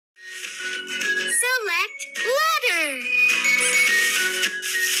correct letter.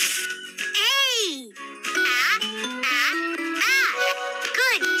 A.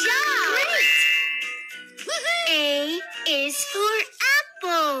 Good job. Great. A is for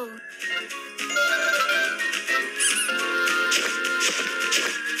apple.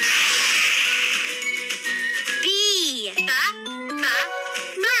 B.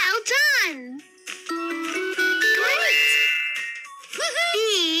 Well done. Great. B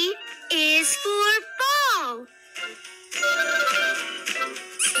is for ball.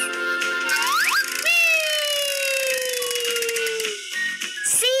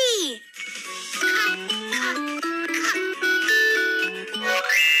 C.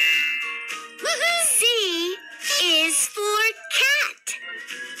 C is for cat.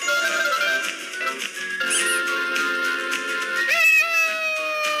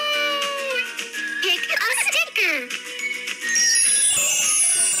 Pick a sticker.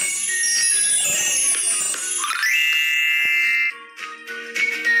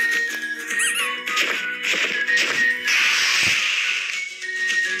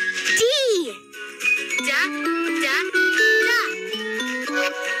 D.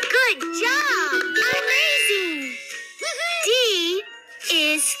 Good job. Amazing. D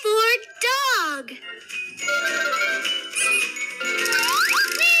is for dog.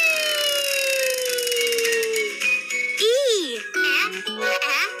 E.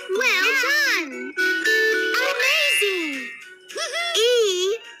 Well done. Amazing.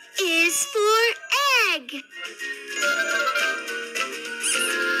 E is for egg.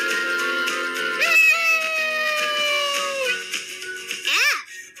 F.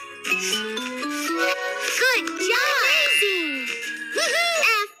 Good job. Amazing.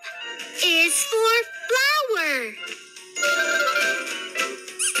 F is for flower.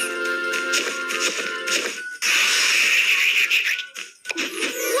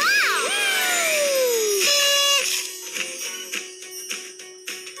 Wow!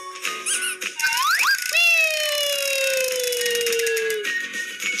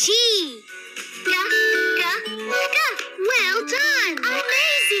 G. Well done.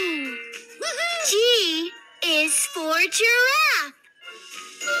 Amazing. G is for giraffe.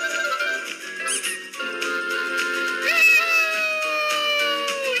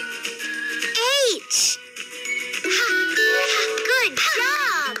 H. Good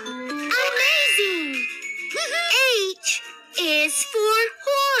job. Amazing. H is for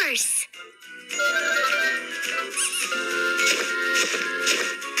horse.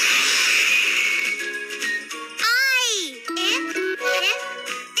 I.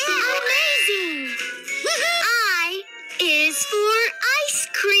 Amazing. I is for ice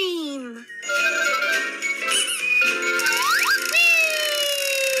cream.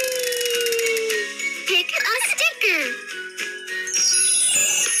 Pick a sticker.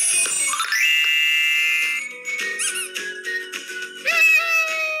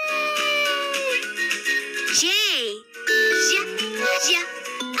 J.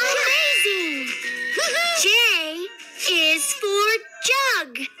 Amazing. J is for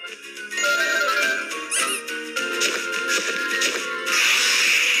jug.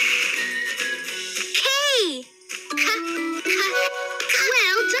 K.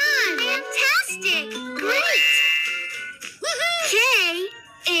 Well done. Fantastic. Great. K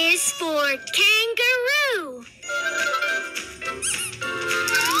is for kangaroo.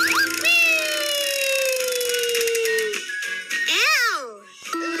 L.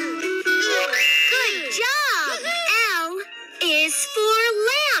 Good job. L is for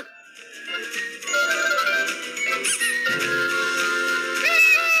lamp.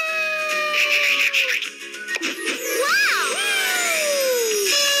 Wow!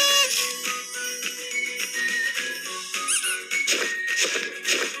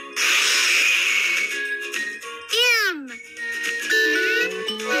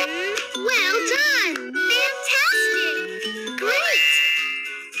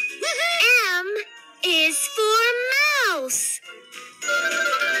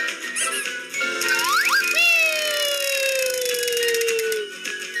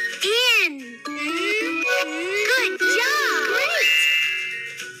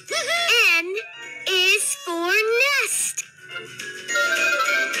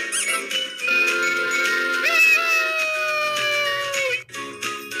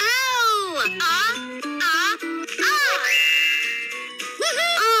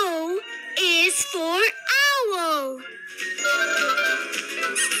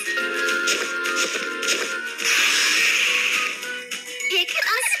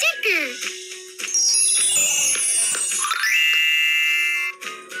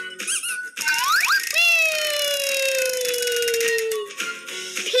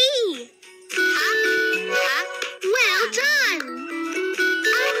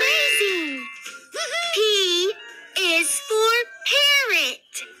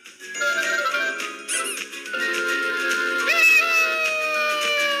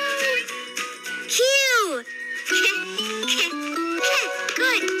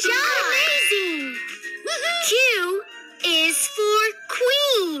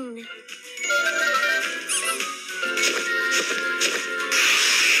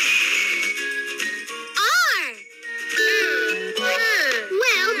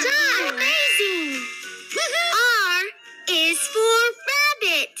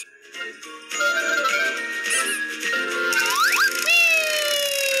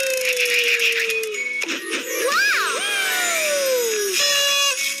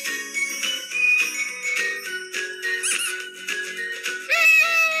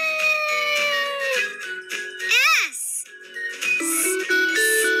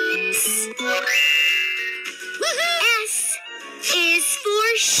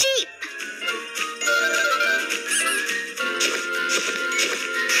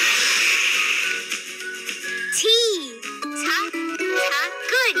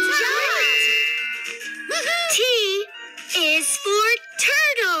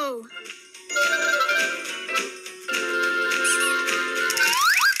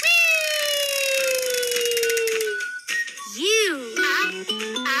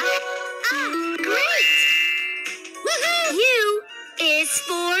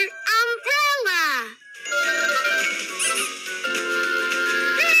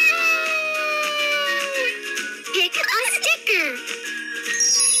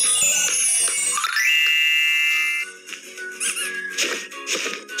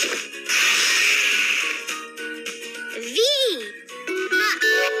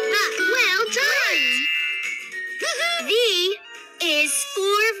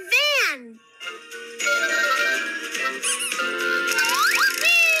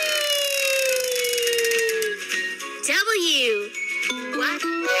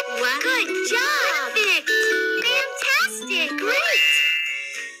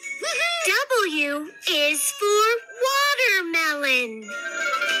 W is for watermelon.